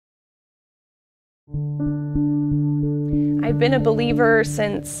I've been a believer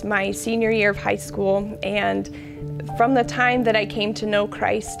since my senior year of high school, and from the time that I came to know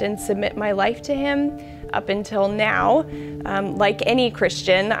Christ and submit my life to Him up until now, like any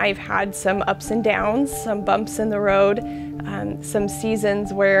Christian, I've had some ups and downs, some bumps in the road, some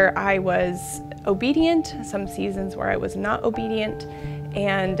seasons where I was obedient, some seasons where I was not obedient.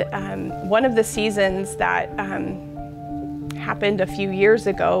 And one of the seasons that happened a few years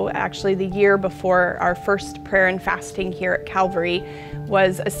ago, actually the year before our first prayer and fasting here at Calvary,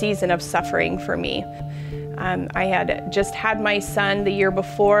 was a season of suffering for me. I had just had my son the year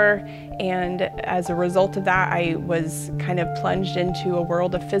before, and as a result of that, I was kind of plunged into a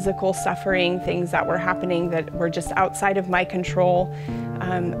world of physical suffering, things that were happening that were just outside of my control.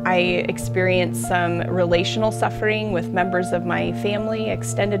 I experienced some relational suffering with members of my family,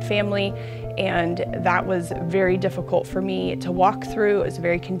 extended family, and that was very difficult for me to walk through. It was a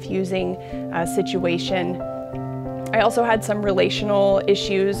very confusing situation. I also had some relational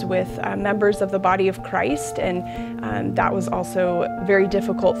issues with members of the body of Christ, and that was also very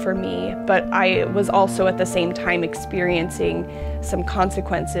difficult for me. But I was also at the same time experiencing some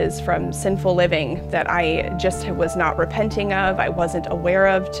consequences from sinful living that I just was not repenting of, I wasn't aware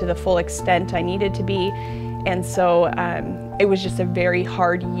of to the full extent I needed to be. And so it was just a very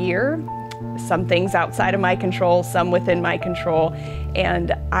hard year. Some things outside of my control, some within my control.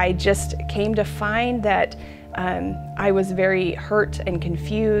 And I just came to find that I was very hurt and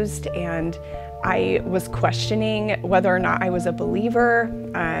confused, and I was questioning whether or not I was a believer.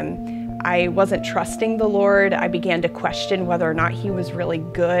 I wasn't trusting the Lord. I began to question whether or not He was really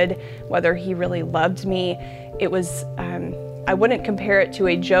good, whether He really loved me. It was, I wouldn't compare it to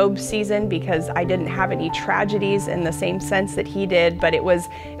a Job season because I didn't have any tragedies in the same sense that he did, but it was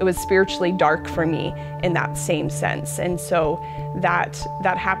spiritually dark for me in that same sense. And so that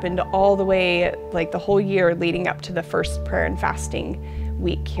happened all the way, like the whole year leading up to the first prayer and fasting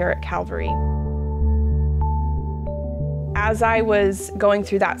week here at Calvary. As I was going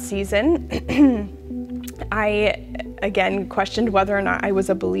through that season, I again questioned whether or not I was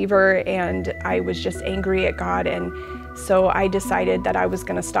a believer, and I was just angry at God. And so I decided that I was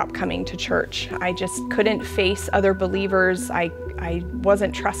going to stop coming to church. I just couldn't face other believers. I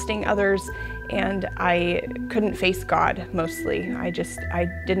wasn't trusting others, and I couldn't face God mostly. I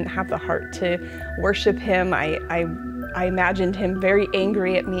didn't have the heart to worship Him. I imagined Him very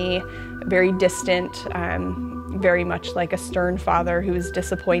angry at me, very distant, very much like a stern father who was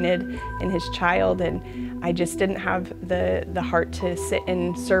disappointed in his child. And I just didn't have the heart to sit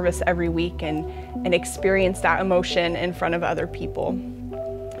in service every week and experience that emotion in front of other people.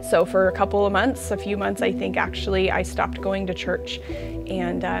 So for a couple of months, a few months I think actually, I stopped going to church.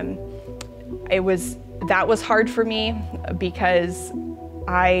 And that was hard for me because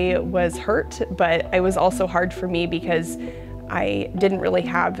I was hurt, but it was also hard for me because I didn't really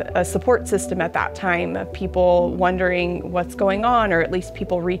have a support system at that time of people wondering what's going on, or at least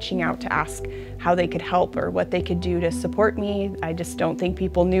people reaching out to ask how they could help or what they could do to support me. I just don't think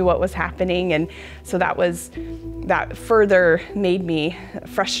people knew what was happening, and so that further made me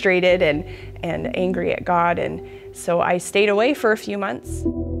frustrated and angry at God. And so I stayed away for a few months.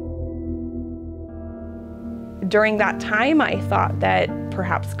 During that time, I thought that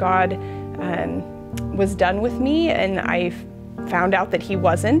perhaps God was done with me, and I found out that He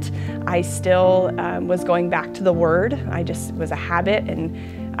wasn't. I still was going back to the Word. It was a habit,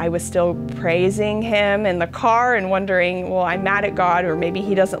 and I was still praising Him in the car and wondering, well, I'm mad at God, or maybe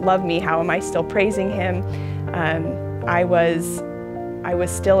He doesn't love me. How am I still praising Him? I was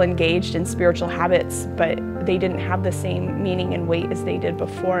still engaged in spiritual habits, but they didn't have the same meaning and weight as they did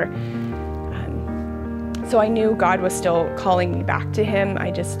before. So I knew God was still calling me back to Him. I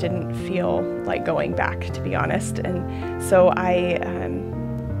just didn't feel like going back, to be honest. And so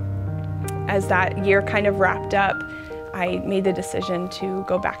as that year kind of wrapped up, I made the decision to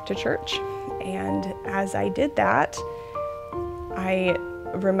go back to church. And as I did that, I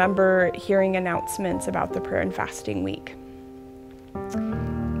remember hearing announcements about the prayer and fasting week.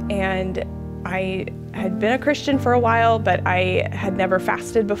 And I had been a Christian for a while, but I had never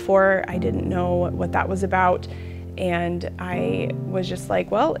fasted before. I didn't know what that was about. And I was just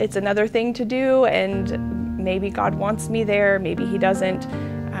like, well, it's another thing to do, and maybe God wants me there, maybe He doesn't,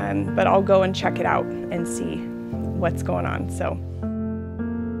 but I'll go and check it out and see what's going on. So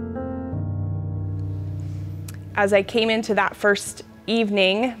as I came into that first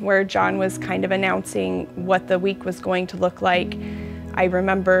evening where John was kind of announcing what the week was going to look like, I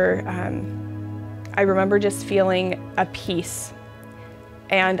remember just feeling a peace.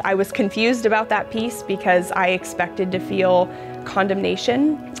 And I was confused about that peace because I expected to feel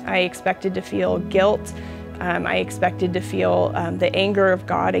condemnation. I expected to feel guilt. I expected to feel the anger of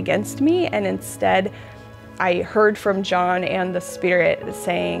God against me, and instead I heard from John and the Spirit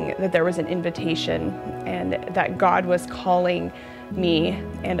saying that there was an invitation and that God was calling me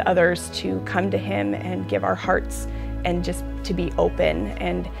and others to come to Him and give our hearts and just to be open.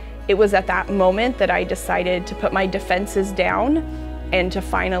 And it was at that moment that I decided to put my defenses down and to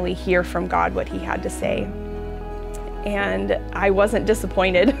finally hear from God what He had to say. And I wasn't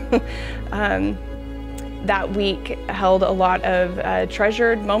disappointed. That week held a lot of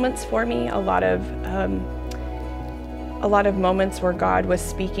treasured moments for me, a lot of moments where God was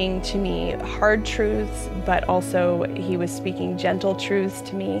speaking to me hard truths, but also He was speaking gentle truths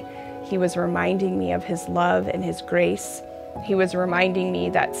to me. He was reminding me of His love and His grace. He was reminding me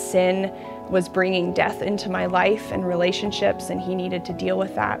that sin was bringing death into my life and relationships, and He needed to deal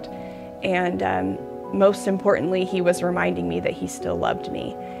with that. And most importantly, He was reminding me that He still loved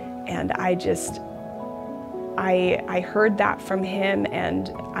me. And I heard that from Him,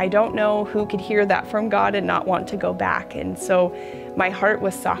 and I don't know who could hear that from God and not want to go back. And so my heart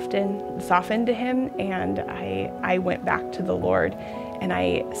was softened to Him, and I went back to the Lord. And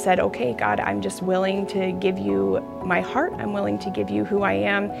I said, okay, God, I'm just willing to give You my heart. I'm willing to give You who I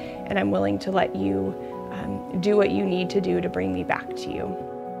am, and I'm willing to let You do what You need to do to bring me back to You.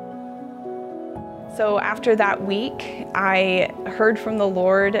 So after that week, I heard from the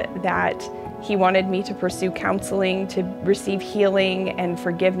Lord that He wanted me to pursue counseling, to receive healing and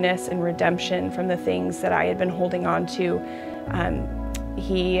forgiveness and redemption from the things that I had been holding on to.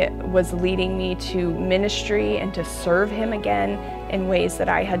 He was leading me to ministry and to serve Him again in ways that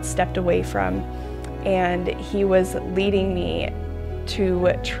I had stepped away from. And He was leading me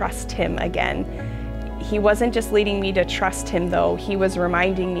to trust Him again. He wasn't just leading me to trust Him, though. He was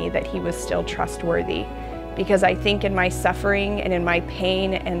reminding me that He was still trustworthy. Because I think in my suffering and in my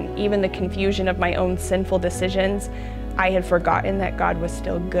pain and even the confusion of my own sinful decisions, I had forgotten that God was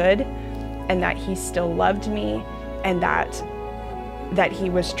still good and that He still loved me and that He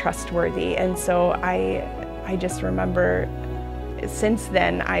was trustworthy. And so I just remember since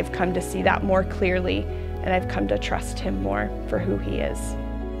then I've come to see that more clearly, and I've come to trust Him more for who He is.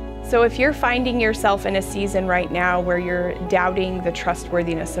 So if you're finding yourself in a season right now where you're doubting the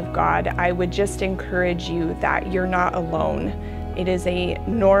trustworthiness of God, I would just encourage you that you're not alone. It is a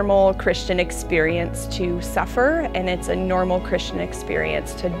normal Christian experience to suffer, and it's a normal Christian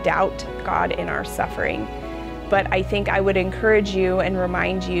experience to doubt God in our suffering. But I think I would encourage you and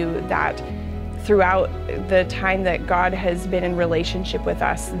remind you that throughout the time that God has been in relationship with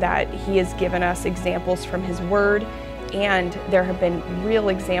us, that He has given us examples from His Word, and there have been real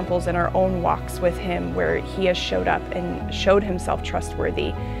examples in our own walks with Him where He has showed up and showed Himself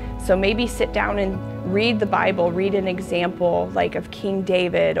trustworthy. So maybe sit down and read the Bible, read an example like of King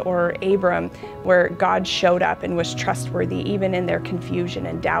David or Abram, where God showed up and was trustworthy even in their confusion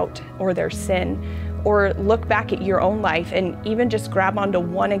and doubt or their sin. Or look back at your own life and even just grab onto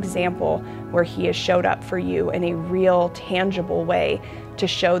one example where He has showed up for you in a real, tangible way to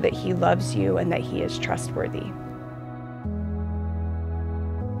show that He loves you and that He is trustworthy.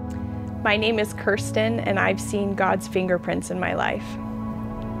 My name is Kirsten, and I've seen God's fingerprints in my life.